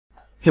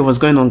Hey, what's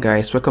going on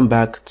guys? Welcome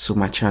back to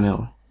my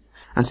channel.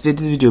 And today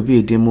this video will be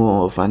a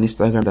demo of an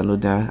Instagram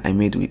downloader I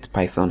made with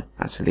Python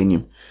and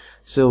Selenium.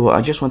 So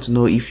I just want to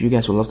know if you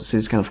guys would love to see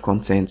this kind of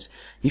content.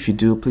 If you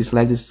do, please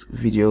like this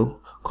video,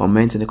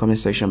 comment in the comment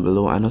section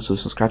below, and also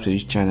subscribe to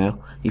this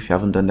channel if you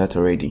haven't done that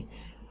already.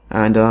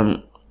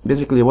 And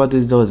basically what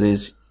this does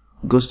is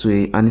goes to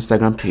an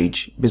Instagram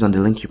page based on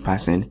the link you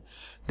pass in,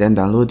 then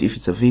download. If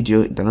it's a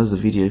video, it downloads the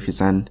video. If it's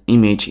an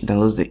image, it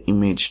downloads the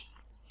image.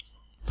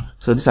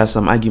 So these are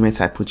some arguments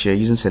I put here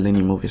using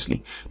Selenium.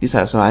 Obviously these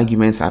are some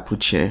arguments I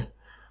put here.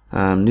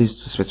 This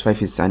is to specify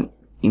if it's an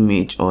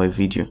image or a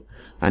video,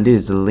 and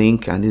this is the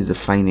link, and this is the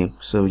file name.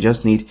 So we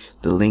just need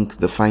the link,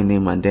 the file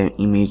name, and then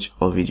image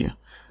or video.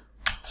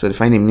 So the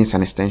file name needs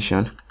an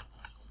extension,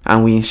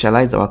 and we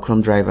initialize our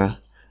Chrome driver,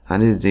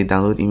 and this is the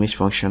download image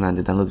function and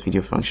the download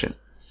video function.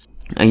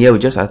 And here we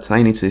just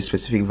assign it to a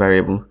specific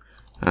variable,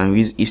 and we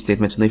use if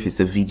statement to know if it's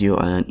a video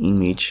or an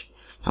image,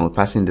 and we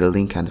pass in the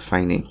link and the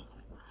file name.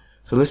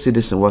 So let's see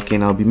this is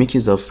working. I'll be making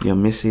use of your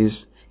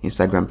Messi's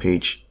Instagram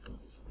page.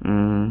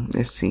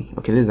 Let's see.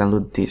 Okay, let's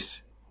download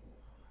this.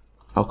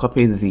 I'll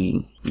copy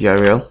the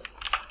URL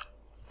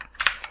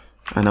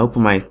and I'll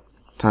open my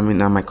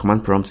terminal, my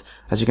command prompt.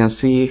 As you can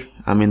see,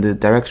 I'm in the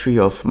directory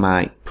of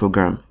my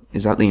program,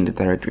 exactly in the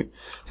directory.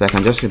 So I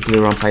can just simply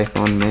run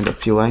python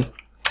main.py,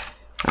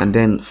 and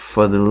then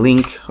for the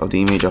link of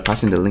the image, I'll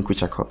pass in the link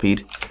which I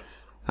copied,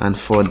 and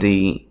for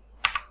the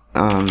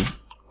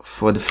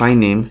file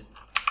name,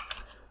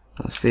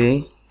 I'll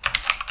say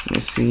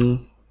Messi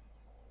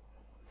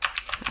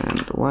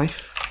and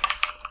wife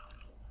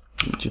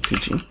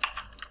GPG,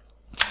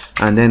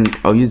 and then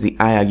I'll use the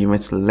I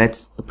argument to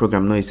let the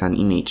program know it's an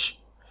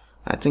image.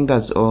 I think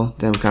that's all.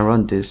 Then we can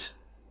run this.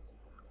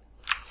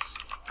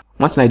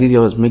 One thing I did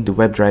here was make the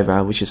web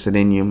driver, which is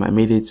Selenium. I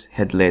made it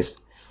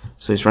headless,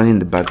 so it's running in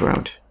the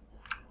background.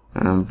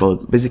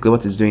 But basically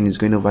what it's doing is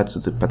going over to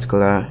the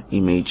particular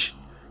image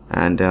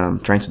and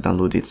trying to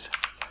download it.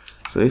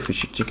 So if we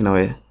check in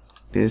our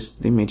the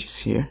image is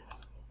here.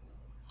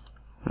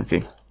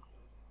 Okay,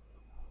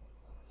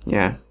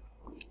 yeah,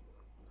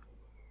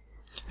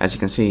 as you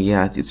can see,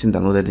 yeah, it's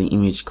downloaded the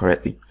image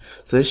correctly.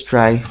 So let's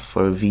try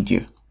for a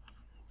video,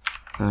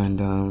 and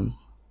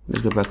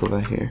let's go back over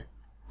here.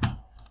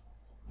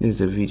 This is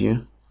the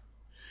video.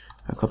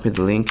 I copied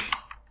the link.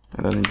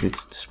 I don't need it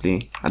to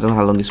display. I don't know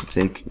how long this will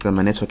take because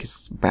my network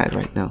is bad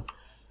right now.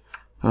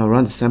 I'll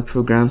run the same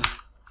program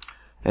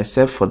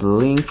except for the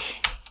link.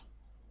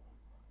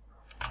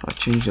 I'll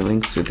change the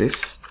link to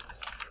this,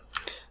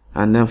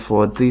 and then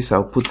for this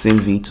I'll put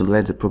env to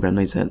let the program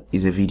know it's a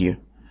video.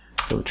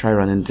 So we'll try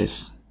running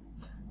this.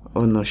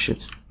 Oh no,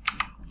 shit.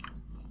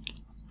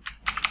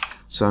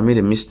 So I made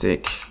a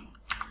mistake.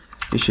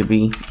 It should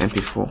be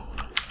mp4.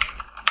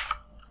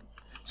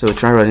 So we'll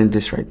try running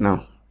this right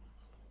now.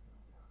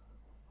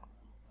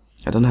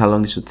 I don't know how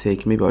long this will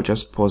take. Maybe I'll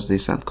just pause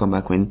this and come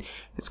back when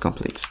it's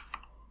complete.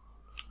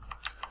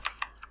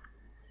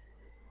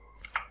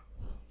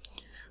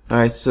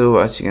 Alright, so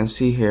as you can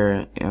see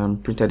here, I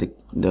printed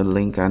the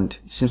link and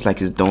it seems like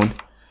it's done.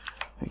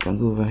 I can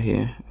go over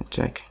here and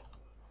check.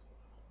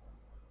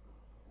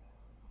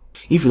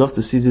 If you love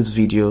to see this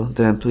video,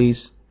 then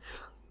please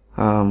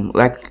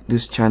like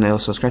this channel,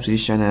 subscribe to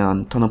this channel,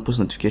 and turn on post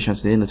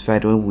notifications to be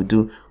notified when we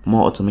do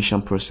more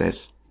automation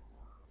process.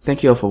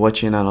 Thank you all for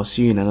watching, and I'll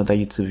see you in another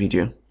YouTube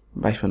video.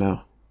 Bye for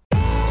now.